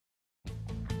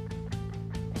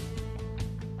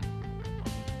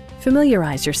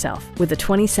Familiarize yourself with the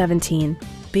 2017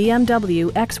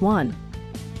 BMW X1.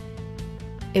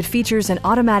 It features an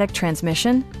automatic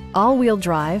transmission, all-wheel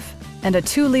drive, and a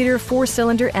 2-liter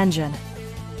 4-cylinder engine.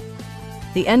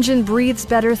 The engine breathes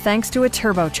better thanks to a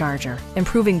turbocharger,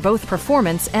 improving both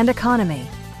performance and economy.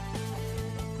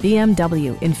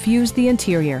 BMW infused the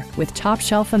interior with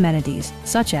top-shelf amenities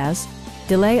such as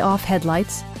delay-off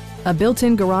headlights, a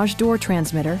built-in garage door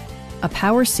transmitter, a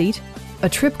power seat, a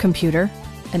trip computer,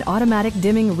 an automatic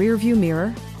dimming rear-view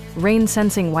mirror,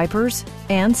 rain-sensing wipers,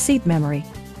 and seat memory.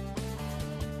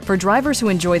 For drivers who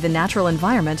enjoy the natural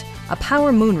environment, a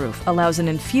power moonroof allows an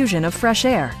infusion of fresh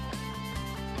air.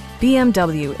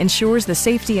 BMW ensures the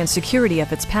safety and security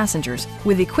of its passengers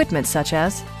with equipment such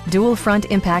as dual front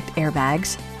impact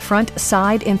airbags, front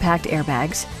side impact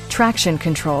airbags, traction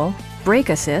control, brake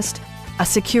assist, a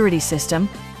security system,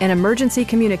 an emergency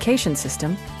communication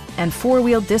system, and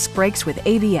 4-wheel disc brakes with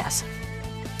ABS.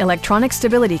 Electronic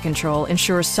stability control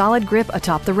ensures solid grip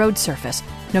atop the road surface,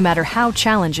 no matter how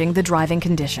challenging the driving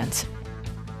conditions.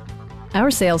 Our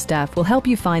sales staff will help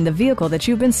you find the vehicle that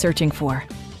you've been searching for.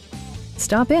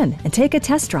 Stop in and take a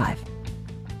test drive.